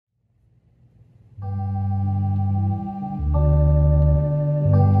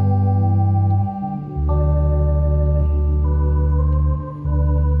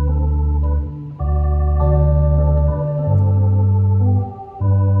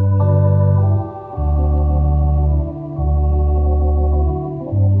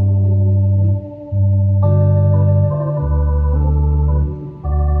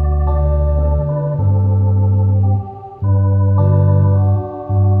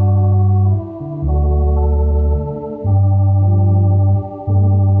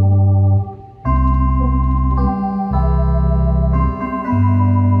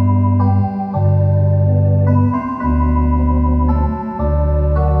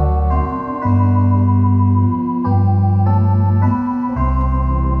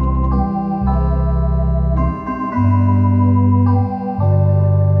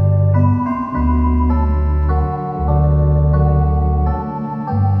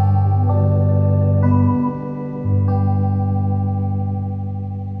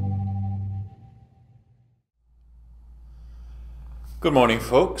Good morning,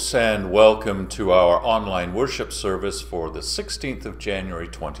 folks, and welcome to our online worship service for the 16th of January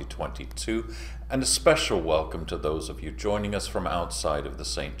 2022, and a special welcome to those of you joining us from outside of the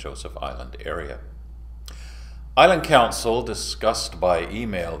St. Joseph Island area. Island Council discussed by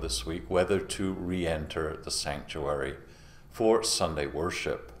email this week whether to re-enter the sanctuary for Sunday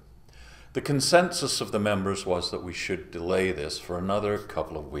worship. The consensus of the members was that we should delay this for another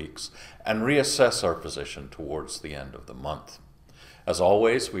couple of weeks and reassess our position towards the end of the month. As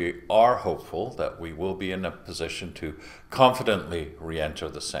always, we are hopeful that we will be in a position to confidently re-enter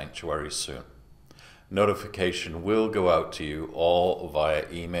the sanctuary soon. Notification will go out to you all via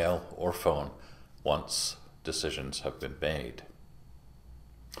email or phone once decisions have been made.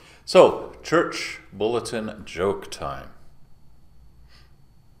 So, church bulletin joke time.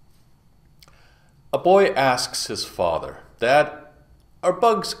 A boy asks his father, "Dad, are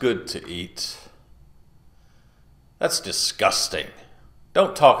bugs good to eat?" "That's disgusting.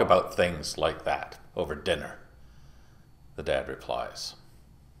 Don't talk about things like that over dinner," the dad replies.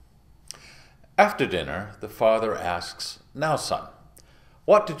 After dinner, the father asks, "Now, son,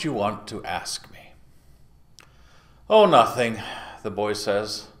 what did you want to ask me?" "Oh, nothing," the boy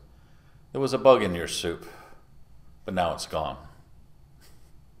says. "There was a bug in your soup, but now it's gone."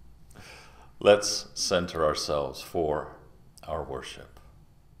 Let's center ourselves for our worship.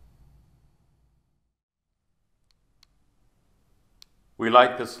 We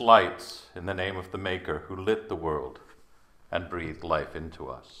light this light in the name of the Maker who lit the world and breathed life into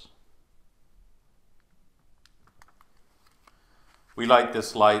us. We light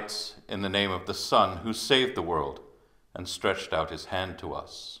this light in the name of the Son who saved the world and stretched out his hand to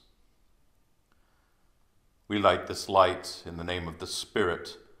us. We light this light in the name of the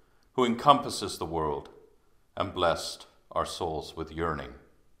Spirit who encompasses the world and blessed our souls with yearning.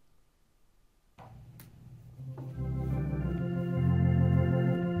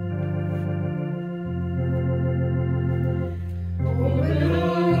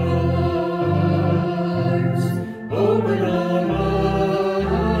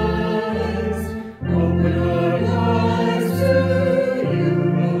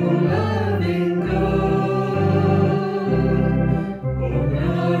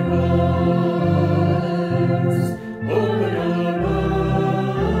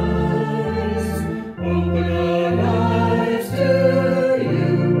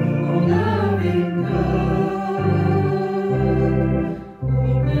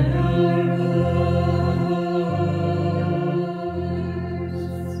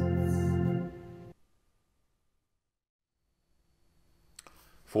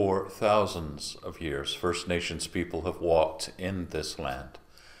 For thousands of years, First Nations people have walked in this land.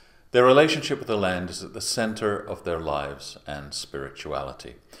 Their relationship with the land is at the center of their lives and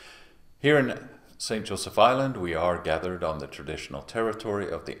spirituality. Here in St. Joseph Island, we are gathered on the traditional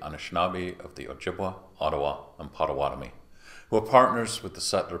territory of the Anishinaabe of the Ojibwa, Ottawa, and Potawatomi, who are partners with the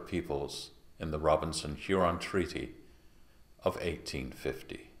settler peoples in the Robinson-Huron Treaty of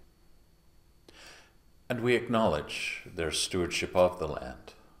 1850. And we acknowledge their stewardship of the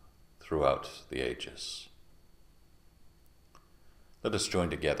land throughout the ages. Let us join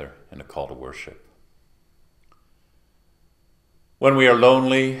together in a call to worship. When we are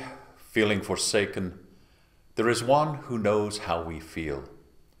lonely, feeling forsaken, there is one who knows how we feel.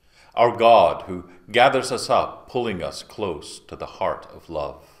 Our God who gathers us up, pulling us close to the heart of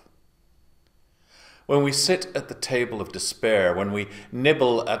love. When we sit at the table of despair, when we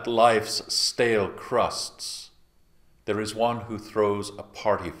nibble at life's stale crusts, there is one who throws a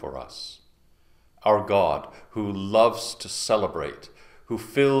party for us. Our God who loves to celebrate, who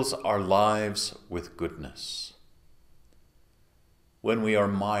fills our lives with goodness. When we are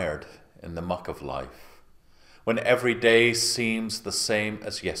mired in the muck of life, when every day seems the same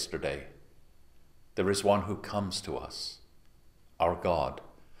as yesterday, there is one who comes to us, our God,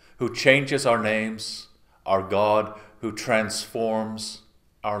 who changes our names, our God who transforms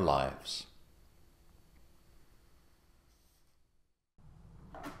our lives.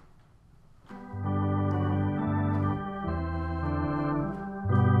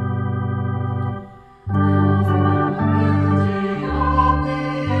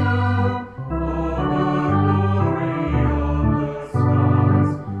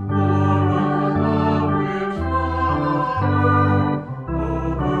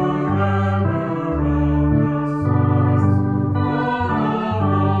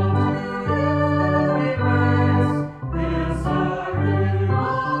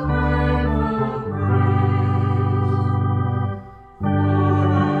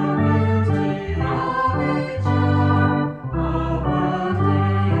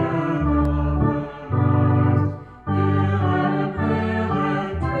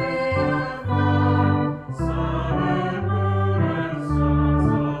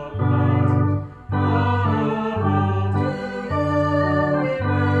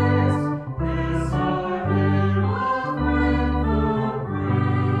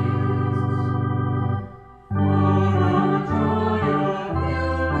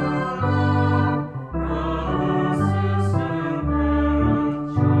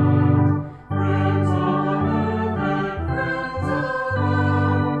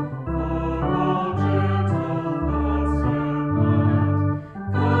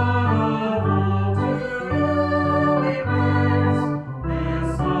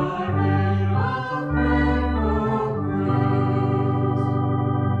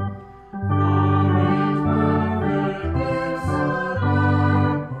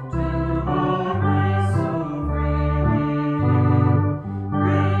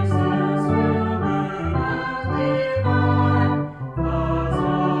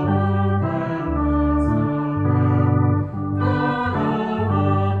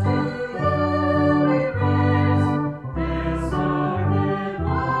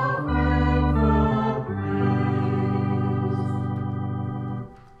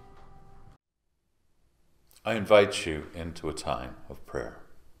 invite you into a time of prayer.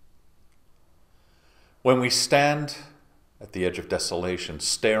 When we stand at the edge of desolation,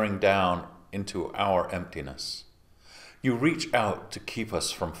 staring down into our emptiness, you reach out to keep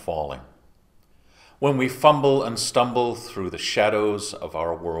us from falling. When we fumble and stumble through the shadows of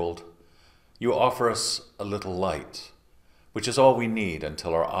our world, you offer us a little light, which is all we need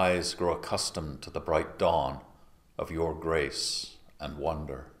until our eyes grow accustomed to the bright dawn of your grace and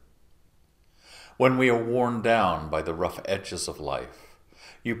wonder. When we are worn down by the rough edges of life,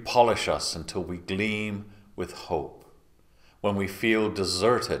 you polish us until we gleam with hope. When we feel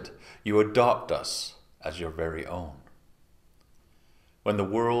deserted, you adopt us as your very own. When the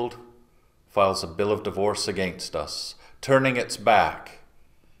world files a bill of divorce against us, turning its back,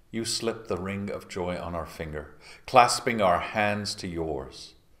 you slip the ring of joy on our finger, clasping our hands to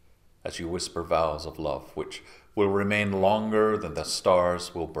yours as you whisper vows of love, which will remain longer than the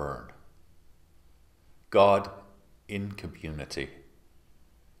stars will burn. God, in community,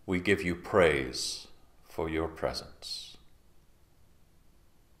 we give you praise for your presence.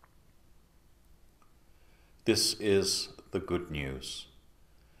 This is the good news.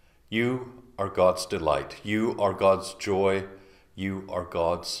 You are God's delight. You are God's joy. You are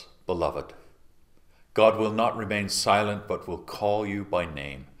God's beloved. God will not remain silent, but will call you by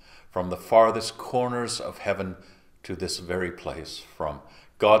name. From the farthest corners of heaven to this very place, from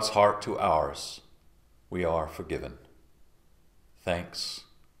God's heart to ours, we are forgiven. Thanks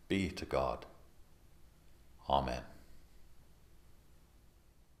be to God. Amen.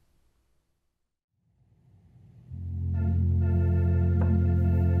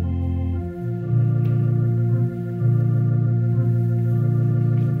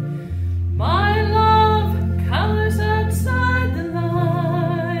 My love colors outside the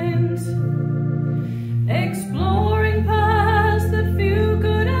lines, exploring paths that few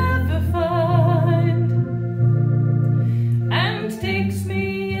could ever find, and takes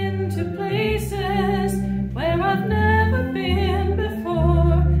me into places where I've never been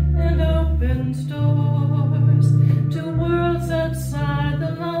before, and opens doors to worlds outside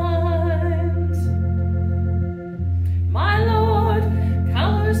the lines. My Lord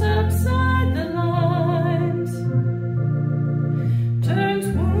colors outside the lines, turns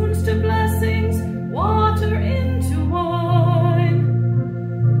wounds to blessings, water into wine,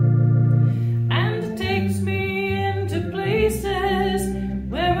 and takes me into places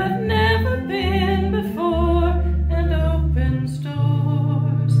where I've never been before, and opens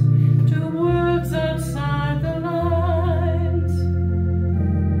doors to worlds outside the lines.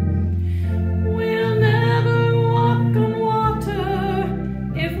 We'll never walk on water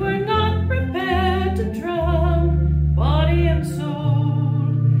if we're not prepared to drown. Body and soul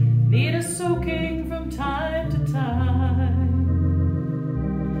need a soaking from time to time.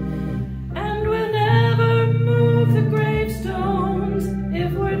 And we'll never move the gravestones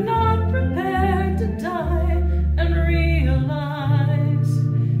if we're not prepared to die and realize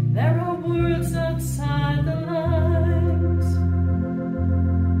there are worlds outside the lines.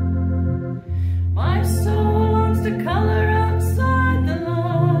 My soul longs to color outside the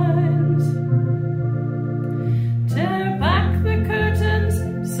lines. Tear back the curtains,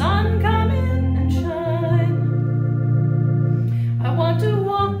 sun, come in and shine. I want to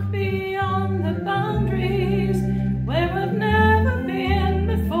walk beyond the boundaries where I've never been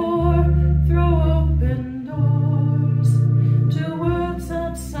before. Throw open doors to worlds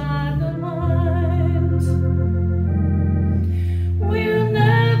outside the lines. We'll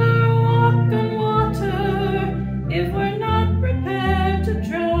never walk on water if we're not prepared to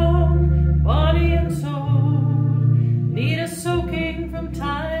drown. Body and soul need a soaking from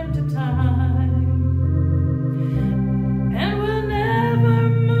time to time. And we'll never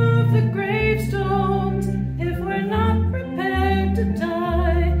move the gravestones if we're not prepared to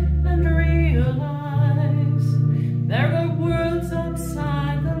die and realize there are worlds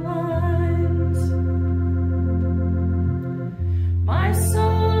outside the lines. My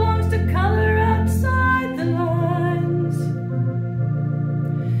soul longs to color outside the lines.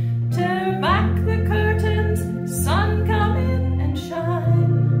 Tear back the curtains, sun, come in and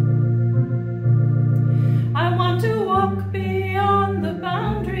shine. I want to walk beyond the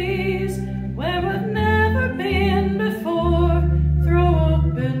boundaries where I've never been before. Throw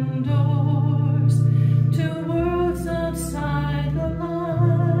open doors to worlds outside the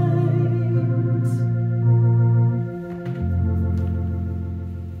lines.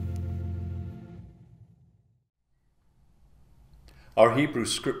 Our Hebrew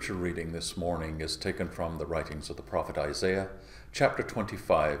scripture reading this morning is taken from the writings of the prophet Isaiah, chapter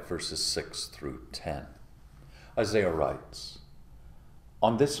 25, verses 6 through 10. Isaiah writes,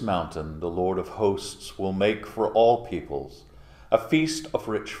 On this mountain the Lord of hosts will make for all peoples a feast of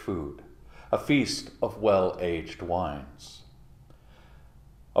rich food, a feast of well-aged wines,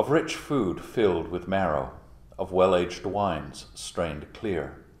 of rich food filled with marrow, of well-aged wines strained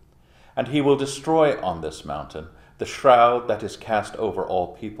clear. And he will destroy on this mountain the shroud that is cast over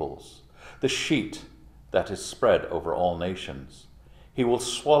all peoples, the sheet that is spread over all nations. He will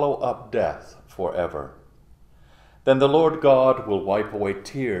swallow up death forever. Then the Lord God will wipe away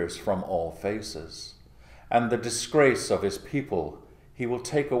tears from all faces, and the disgrace of his people he will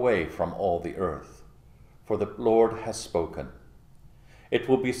take away from all the earth. For the Lord has spoken. It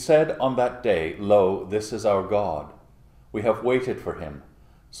will be said on that day, Lo, this is our God. We have waited for him,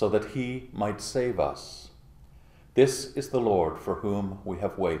 so that he might save us. This is the Lord for whom we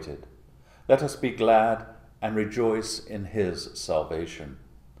have waited. Let us be glad and rejoice in his salvation.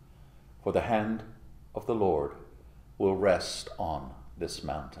 For the hand of the Lord will rest on this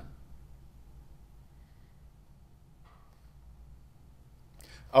mountain.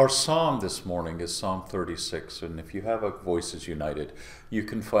 Our psalm this morning is Psalm 36, and if you have a Voices United, you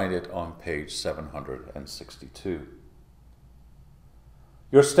can find it on page 762.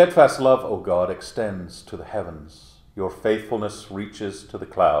 Your steadfast love, O God, extends to the heavens. Your faithfulness reaches to the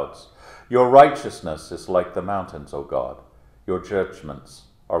clouds. Your righteousness is like the mountains, O God. Your judgments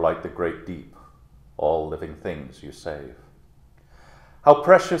are like the great deep. All living things you save. How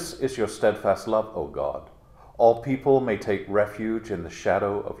precious is your steadfast love, O God. All people may take refuge in the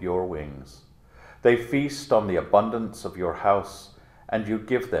shadow of your wings. They feast on the abundance of your house, and you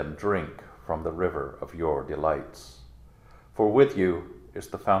give them drink from the river of your delights. For with you is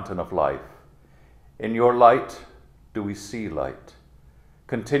the fountain of life. In your light do we see light.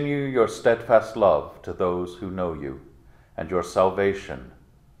 Continue your steadfast love to those who know you, and your salvation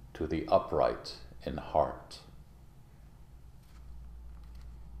to the upright in heart.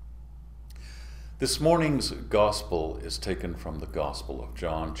 This morning's gospel is taken from the Gospel of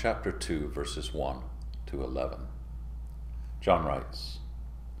John, chapter 2, verses 1 to 11. John writes,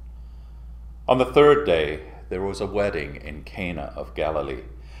 On the third day there was a wedding in Cana of Galilee,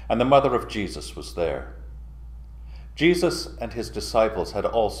 and the mother of Jesus was there. Jesus and his disciples had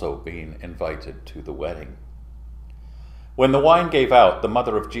also been invited to the wedding. When the wine gave out, the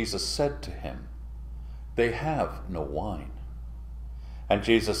mother of Jesus said to him, They have no wine. And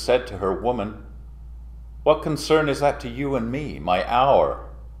Jesus said to her, Woman, what concern is that to you and me? My hour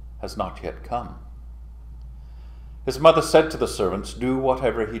has not yet come. His mother said to the servants, Do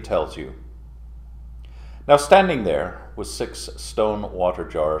whatever he tells you. Now standing there was 6 stone water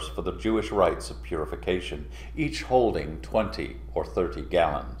jars for the Jewish rites of purification, each holding 20 or 30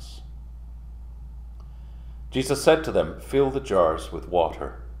 gallons. Jesus said to them, Fill the jars with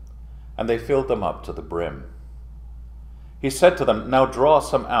water. And they filled them up to the brim. He said to them, Now draw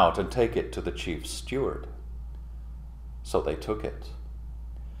some out and take it to the chief steward. So they took it.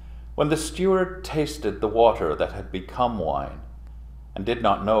 When the steward tasted the water that had become wine, and did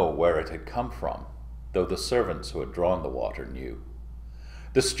not know where it had come from, though the servants who had drawn the water knew,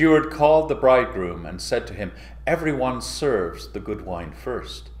 the steward called the bridegroom and said to him, Everyone serves the good wine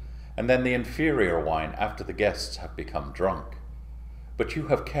first, and then the inferior wine after the guests have become drunk. But you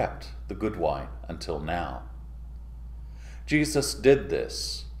have kept the good wine until now. Jesus did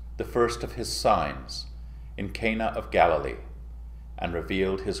this, the first of his signs, in Cana of Galilee, and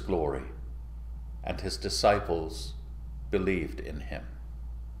revealed his glory, and his disciples believed in him.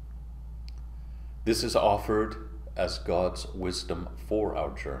 This is offered as God's wisdom for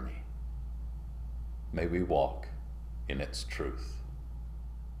our journey. May we walk in its truth.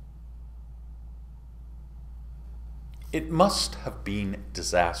 It must have been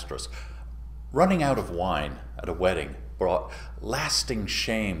disastrous. Running out of wine at a wedding brought lasting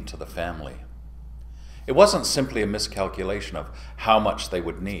shame to the family. It wasn't simply a miscalculation of how much they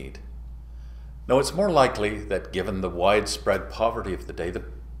would need. No, it's more likely that given the widespread poverty of the day, the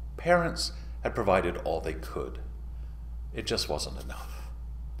parents had provided all they could. It just wasn't enough.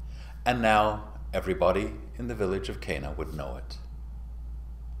 And now everybody in the village of Cana would know it.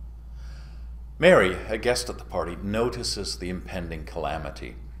 Mary, a guest at the party, notices the impending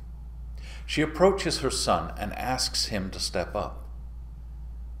calamity. She approaches her son and asks him to step up.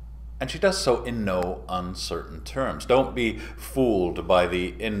 And she does so in no uncertain terms. Don't be fooled by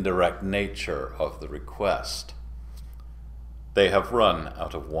the indirect nature of the request. They have run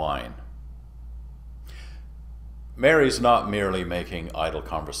out of wine. Mary's not merely making idle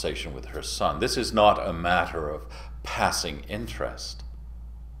conversation with her son. This is not a matter of passing interest.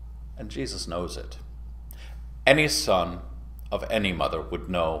 And Jesus knows it. Any son of any mother would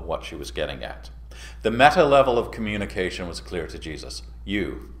know what she was getting at. The meta level of communication was clear to Jesus.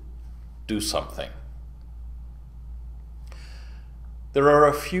 You, do something. There are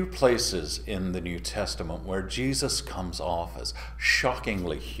a few places in the New Testament where Jesus comes off as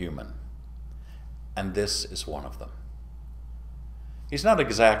shockingly human, and this is one of them. He's not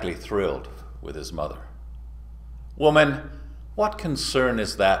exactly thrilled with his mother. Woman, what concern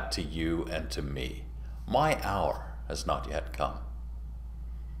is that to you and to me? My hour has not yet come.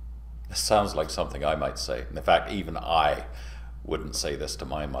 This sounds like something I might say. In fact, even I wouldn't say this to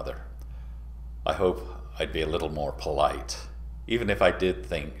my mother. I hope I'd be a little more polite, even if I did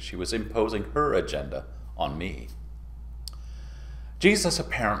think she was imposing her agenda on me. Jesus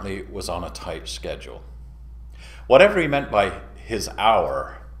apparently was on a tight schedule. Whatever he meant by his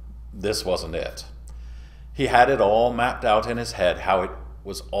hour, this wasn't it. He had it all mapped out in his head, how it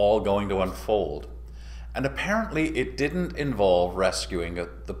was all going to unfold. And apparently it didn't involve rescuing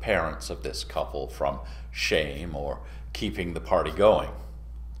the parents of this couple from shame or keeping the party going.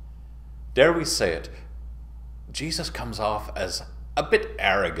 Dare we say it, Jesus comes off as a bit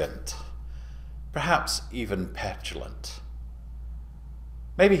arrogant, perhaps even petulant.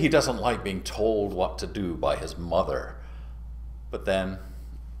 Maybe he doesn't like being told what to do by his mother, but then,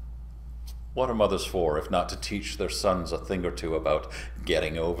 what are mothers for if not to teach their sons a thing or two about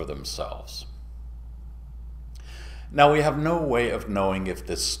getting over themselves? Now, we have no way of knowing if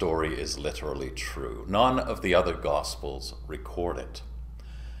this story is literally true. None of the other Gospels record it.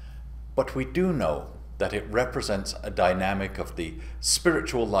 But we do know that it represents a dynamic of the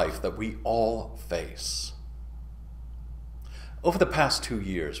spiritual life that we all face. Over the past 2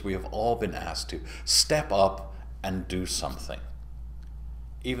 years, we have all been asked to step up and do something,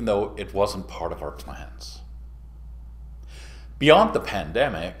 even though it wasn't part of our plans. Beyond the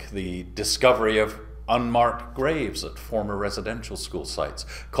pandemic, the discovery of unmarked graves at former residential school sites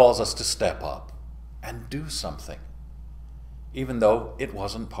calls us to step up and do something, even though it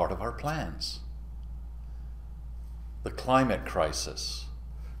wasn't part of our plans. The climate crisis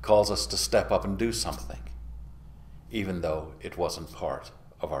calls us to step up and do something, even though it wasn't part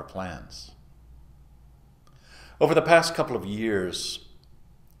of our plans. Over the past couple of years,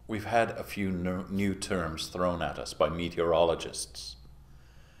 we've had a few new terms thrown at us by meteorologists.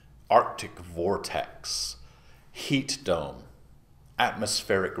 Arctic vortex, heat dome,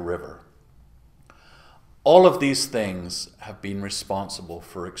 atmospheric river. All of these things have been responsible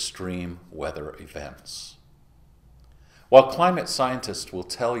for extreme weather events. While climate scientists will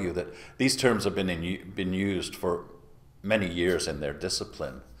tell you that these terms have been used for many years in their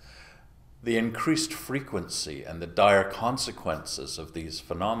discipline, the increased frequency and the dire consequences of these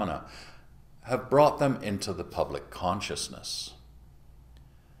phenomena have brought them into the public consciousness.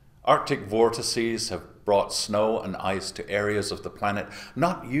 Arctic vortices have brought snow and ice to areas of the planet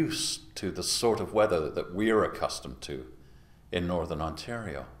not used to the sort of weather that we're accustomed to in northern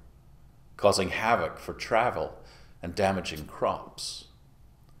Ontario, causing havoc for travel and damaging crops.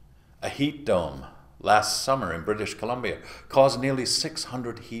 A heat dome last summer in British Columbia caused nearly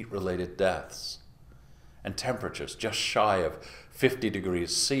 600 heat-related deaths, and temperatures just shy of 50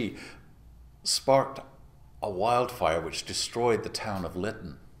 degrees C sparked a wildfire which destroyed the town of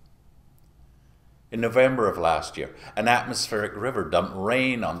Lytton. In November of last year, an atmospheric river dumped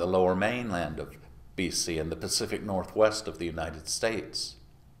rain on the lower mainland of BC and the Pacific Northwest of the United States.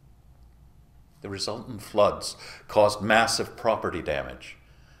 The resultant floods caused massive property damage,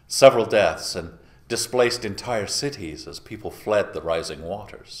 several deaths, and displaced entire cities as people fled the rising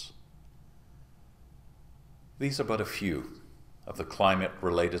waters. These are but a few of the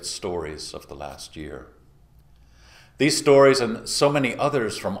climate-related stories of the last year. These stories and so many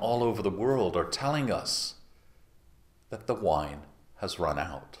others from all over the world are telling us that the wine has run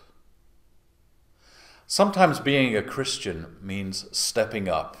out. Sometimes being a Christian means stepping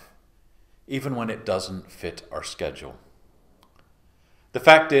up, even when it doesn't fit our schedule. The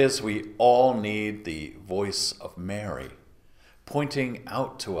fact is, we all need the voice of Mary, pointing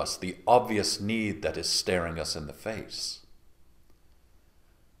out to us the obvious need that is staring us in the face.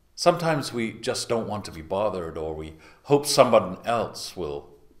 Sometimes we just don't want to be bothered, or we hope someone else will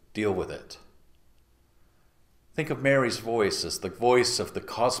deal with it. Think of Mary's voice as the voice of the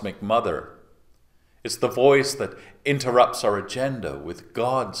cosmic mother. It's the voice that interrupts our agenda with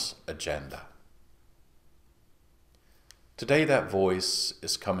God's agenda. Today that voice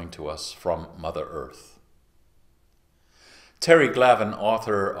is coming to us from Mother Earth. Terry Glavin,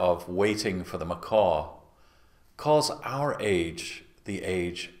 author of Waiting for the Macaw, calls our age the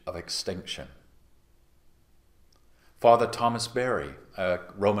age of extinction. Father Thomas Berry, a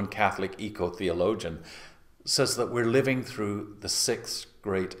Roman Catholic eco-theologian, says that we're living through the 6th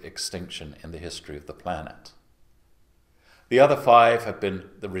great extinction in the history of the planet. The other 5 have been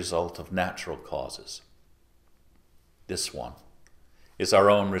the result of natural causes. This one is our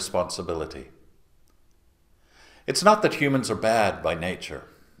own responsibility. It's not that humans are bad by nature.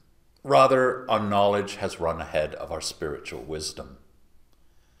 Rather, our knowledge has run ahead of our spiritual wisdom.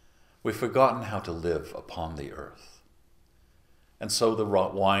 We've forgotten how to live upon the earth. And so the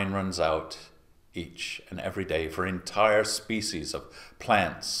wine runs out each and every day for entire species of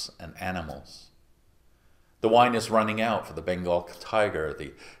plants and animals. The wine is running out for the Bengal tiger,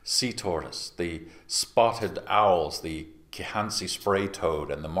 the sea tortoise, the spotted owls, the Kihansi spray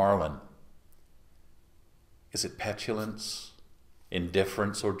toad, and the marlin. Is it petulance,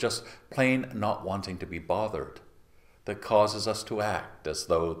 indifference, or just plain not wanting to be bothered that causes us to act as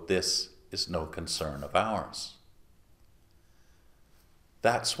though this is no concern of ours?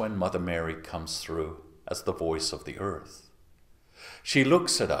 That's when Mother Mary comes through as the voice of the earth. She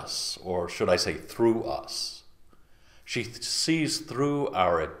looks at us, or should I say through us. She sees through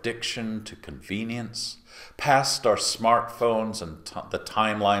our addiction to convenience, past our smartphones and the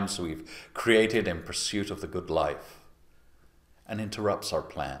timelines we've created in pursuit of the good life, and interrupts our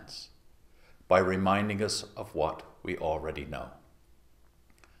plans by reminding us of what we already know.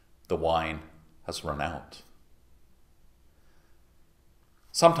 The wine has run out.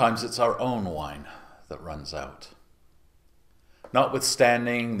 Sometimes it's our own wine that runs out.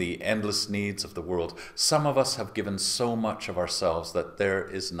 Notwithstanding the endless needs of the world, some of us have given so much of ourselves that there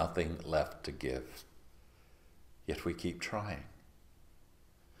is nothing left to give. Yet we keep trying.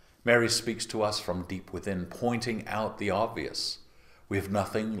 Mary speaks to us from deep within, pointing out the obvious. We have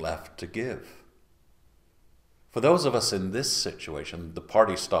nothing left to give. For those of us in this situation, the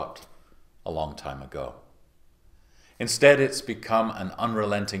party stopped a long time ago. Instead, it's become an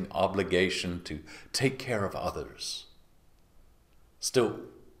unrelenting obligation to take care of others. Still,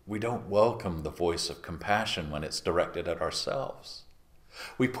 we don't welcome the voice of compassion when it's directed at ourselves.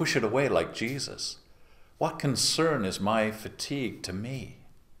 We push it away like Jesus. What concern is my fatigue to me?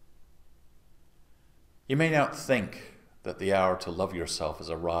 You may not think that the hour to love yourself has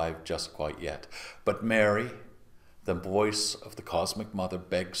arrived just quite yet, but Mary, the voice of the Cosmic Mother,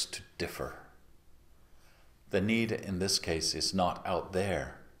 begs to differ. The need in this case is not out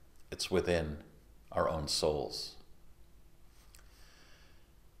there, it's within our own souls.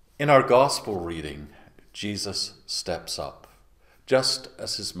 In our gospel reading, Jesus steps up, just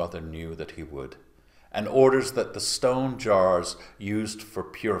as his mother knew that he would, and orders that the stone jars used for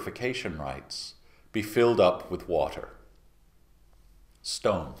purification rites be filled up with water.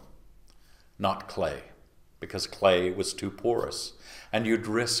 Stone, not clay, because clay was too porous, and you'd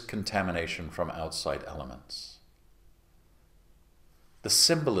risk contamination from outside elements. The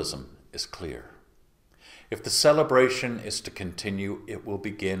symbolism is clear. If the celebration is to continue, it will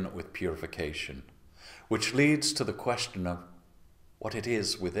begin with purification, which leads to the question of what it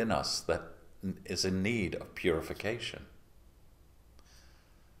is within us that is in need of purification.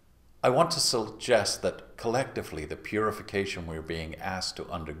 I want to suggest that collectively the purification we're being asked to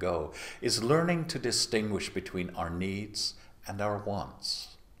undergo is learning to distinguish between our needs and our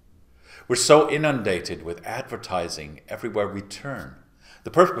wants. We're so inundated with advertising everywhere we turn,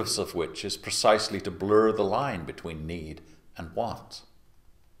 the purpose of which is precisely to blur the line between need and want.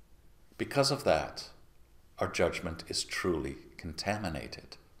 Because of that, our judgment is truly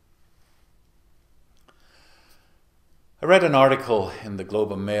contaminated. I read an article in the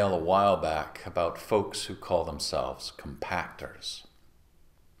Globe and Mail a while back about folks who call themselves compactors.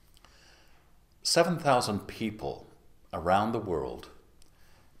 7,000 people around the world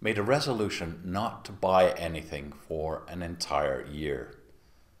made a resolution not to buy anything for an entire year,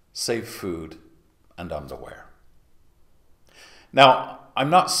 save food and underwear. Now,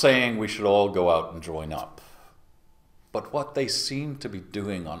 I'm not saying we should all go out and join up, but what they seem to be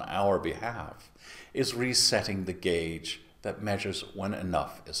doing on our behalf is resetting the gauge that measures when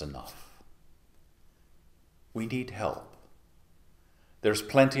enough is enough. We need help. There's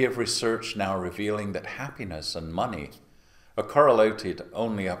plenty of research now revealing that happiness and money are correlated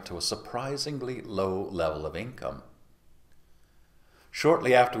only up to a surprisingly low level of income.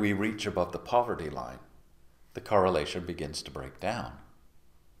 Shortly after we reach above the poverty line, the correlation begins to break down.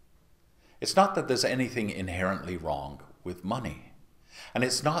 It's not that there's anything inherently wrong with money. And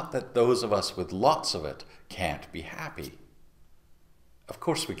it's not that those of us with lots of it can't be happy. Of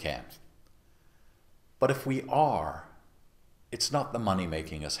course we can. But if we are, it's not the money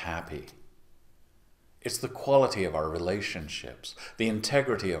making us happy. It's the quality of our relationships, the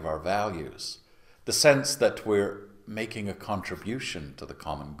integrity of our values, the sense that we're making a contribution to the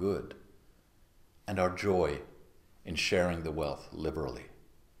common good. and our joy in sharing the wealth liberally.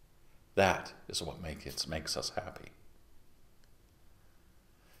 That is what makes us happy.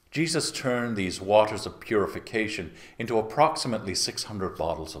 Jesus turned these waters of purification into approximately 600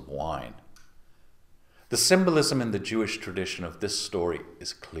 bottles of wine. The symbolism in the Jewish tradition of this story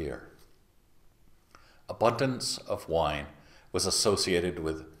is clear. Abundance of wine was associated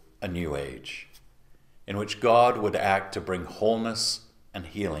with a new age, in which God would act to bring wholeness and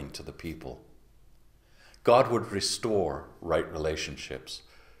healing to the people. God would restore right relationships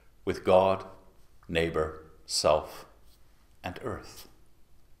with God, neighbor, self, and earth.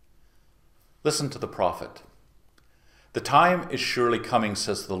 Listen to the prophet. "The time is surely coming,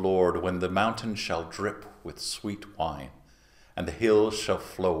 says the Lord, when the mountains shall drip with sweet wine, and the hills shall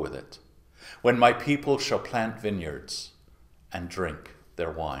flow with it, when my people shall plant vineyards and drink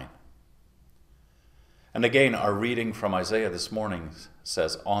their wine." And again, our reading from Isaiah this morning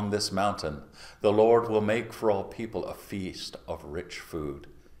says, "On this mountain the Lord will make for all people a feast of rich food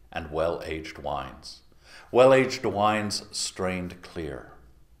and well-aged wines strained clear.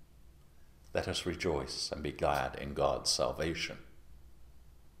 Let us rejoice and be glad in God's salvation."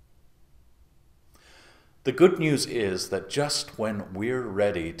 The good news is that just when we're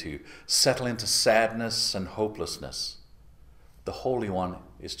ready to settle into sadness and hopelessness, the Holy One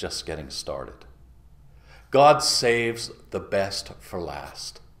is just getting started. God saves the best for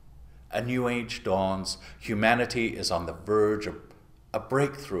last. A new age dawns. Humanity is on the verge of a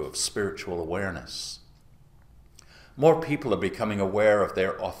breakthrough of spiritual awareness. More people are becoming aware of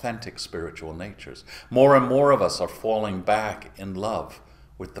their authentic spiritual natures. More and more of us are falling back in love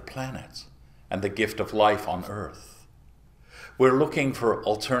with the planet and the gift of life on earth. We're looking for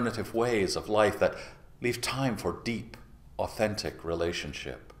alternative ways of life that leave time for deep, authentic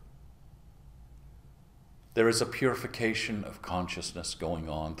relationship. There is a purification of consciousness going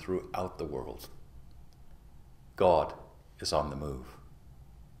on throughout the world. God is on the move.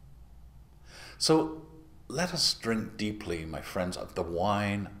 So let us drink deeply, my friends, of the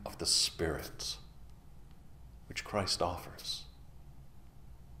wine of the Spirit, which Christ offers,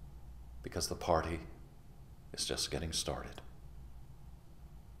 because the party is just getting started.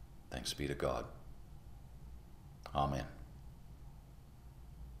 Thanks be to God. Amen.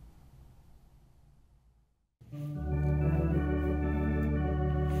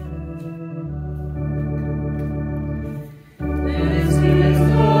 This is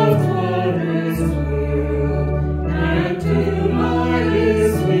God's wondrous world, and to my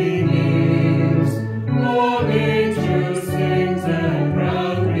listening ears, all nature sings and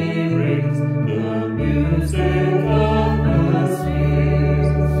proudly rings the music of the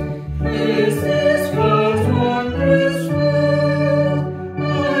spheres. This is God's wondrous world.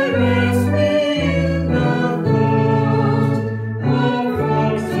 I rest me in the thought of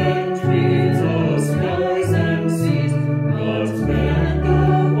rocks and trees, of skies and seas. God's man the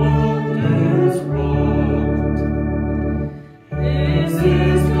wonders wrought. This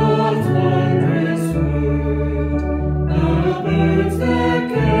is God's wondrous world. The birds that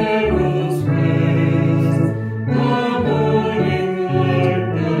carols raise, the morning light,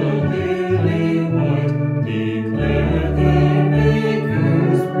 the lily white, declare their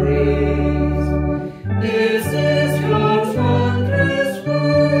Maker's praise. This is God's wondrous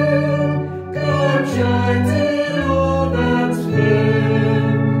world. God shines in all that's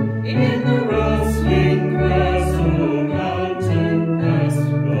fair, in the rustling grass or mountain pass.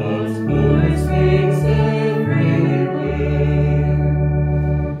 God's voice rings everywhere.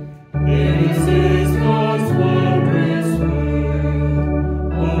 This is God's wondrous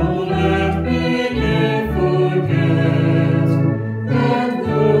world. Oh, let me never forget that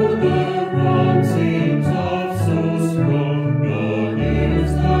though the wrong seems oft so strong, God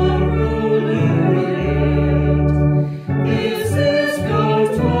is the ruler yet. This is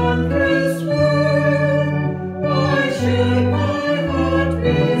God's wondrous world. Why should my heart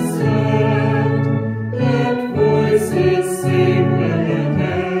be sad? Let voices sing, let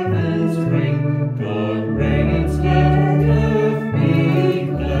heavens ring. God reigns, let earth be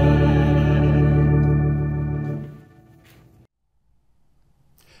glad.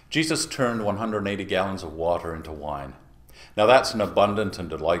 Jesus turned 180 gallons of water into wine. Now that's an abundant and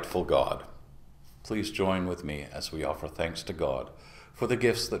delightful God. Please join with me as we offer thanks to God for the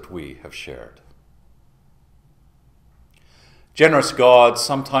gifts that we have shared. Generous God,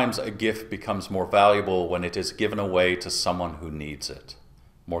 sometimes a gift becomes more valuable when it is given away to someone who needs it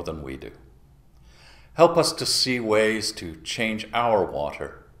more than we do. Help us to see ways to change our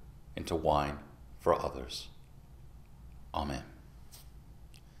water into wine for others. Amen.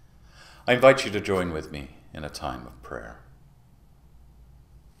 I invite you to join with me in a time of prayer.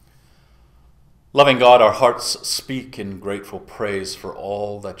 Loving God, our hearts speak in grateful praise for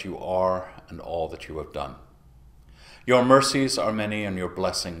all that you are and all that you have done. Your mercies are many and your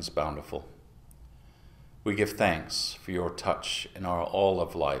blessings bountiful. We give thanks for your touch in all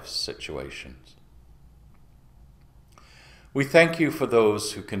of life's situations. We thank you for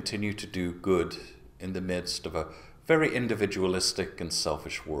those who continue to do good in the midst of a very individualistic and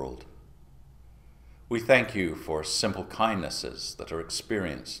selfish world. We thank you for simple kindnesses that are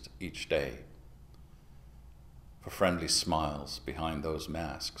experienced each day, for friendly smiles behind those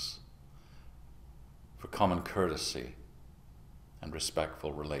masks, for common courtesy and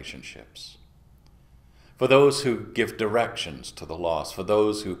respectful relationships, for those who give directions to the lost, for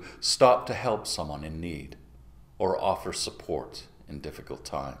those who stop to help someone in need or offer support in difficult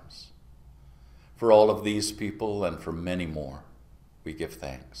times. For all of these people and for many more, we give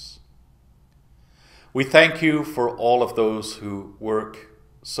thanks. We thank you for all of those who work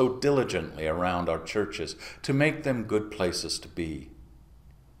so diligently around our churches to make them good places to be.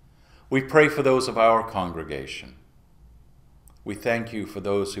 We pray for those of our congregation. We thank you for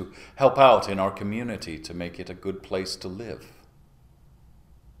those who help out in our community to make it a good place to live.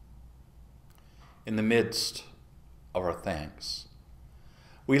 In the midst of our thanks,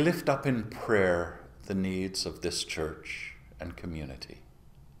 we lift up in prayer the needs of this church and community.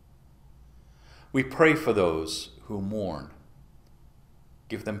 We pray for those who mourn.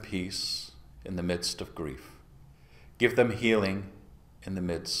 Give them peace in the midst of grief. Give them healing in the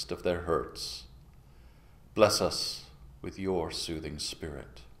midst of their hurts. Bless us with your soothing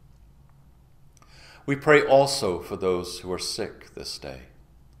spirit. We pray also for those who are sick this day.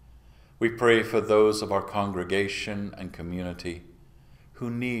 We pray for those of our congregation and community who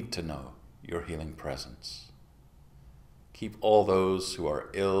need to know your healing presence. Keep all those who are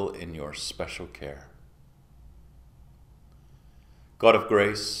ill in your special care. God of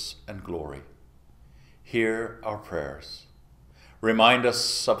grace and glory, hear our prayers. Remind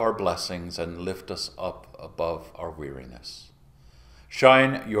us of our blessings and lift us up above our weariness.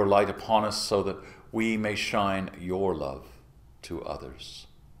 Shine your light upon us so that we may shine your love to others.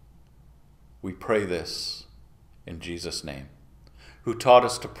 We pray this in Jesus' name, who taught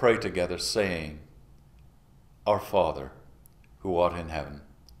us to pray together, saying, Our Father, who art in heaven,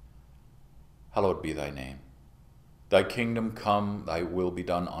 hallowed be thy name. Thy kingdom come, thy will be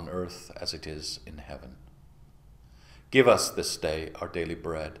done on earth as it is in heaven. Give us this day our daily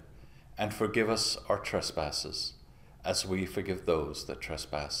bread, and forgive us our trespasses, as we forgive those that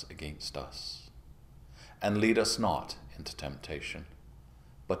trespass against us. And lead us not into temptation,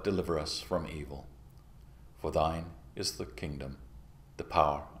 but deliver us from evil. For thine is the kingdom, the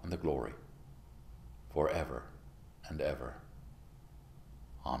power, and the glory, forever and ever.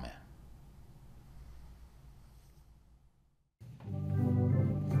 Amen.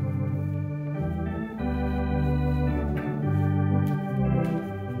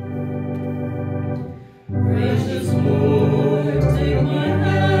 Precious Lord, take my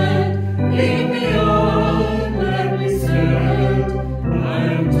hand, lead me on, let me stand. I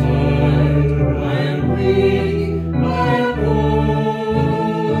am tired, I am weak, I am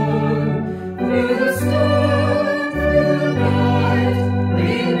worn. Through the storm, through the night,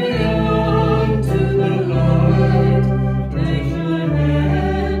 lead me on to the light. Take my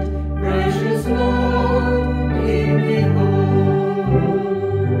hand, precious Lord, lead me home.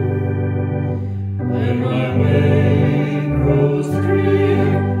 When my way grows drear,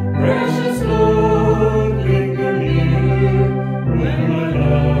 precious Lord, linger near. When my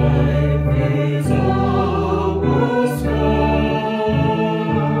life is almost gone,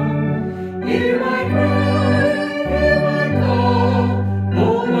 hear my cry, hear my call,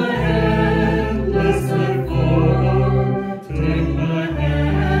 hold my hand lest I fall. Take my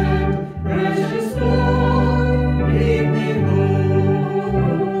hand, precious Lord, lead me home.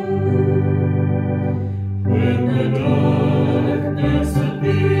 When the darkness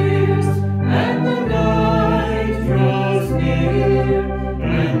appears and the night draws near,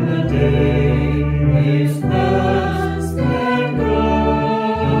 and the day is past and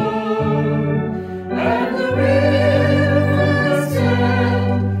gone, and the rivers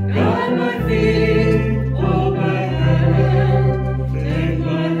stand, guide my feet, hold my hand, take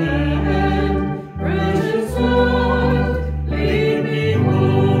my hand, precious Lord, lead me home.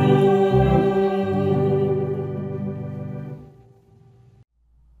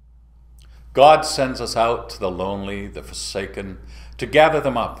 God sends us out to the lonely, the forsaken, to gather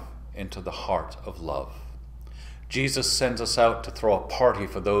them up into the heart of love. Jesus sends us out to throw a party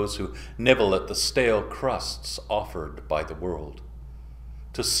for those who nibble at the stale crusts offered by the world,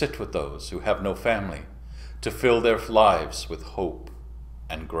 to sit with those who have no family, to fill their lives with hope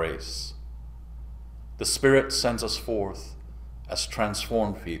and grace. The Spirit sends us forth as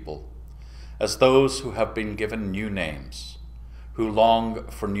transformed people, as those who have been given new names, who long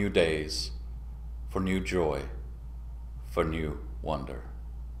for new days, for new joy, for new wonder.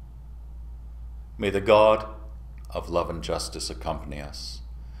 May the God of love and justice accompany us.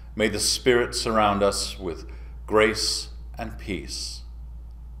 May the Spirit surround us with grace and peace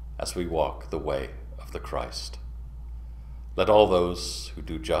as we walk the way of the Christ. Let all those who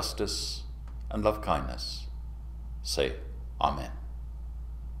do justice and love kindness say Amen.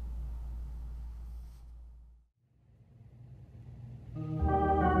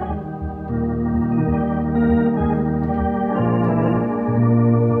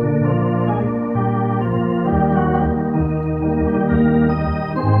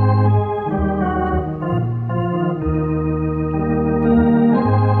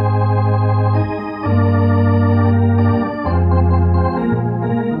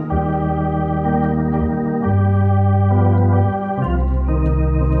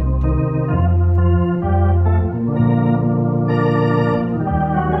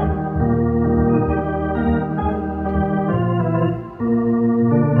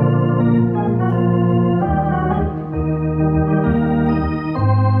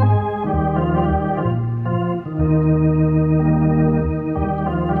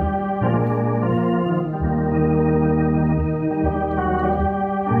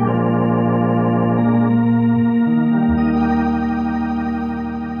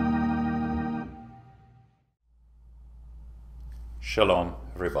 Shalom,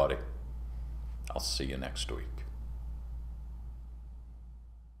 everybody. I'll see you next week.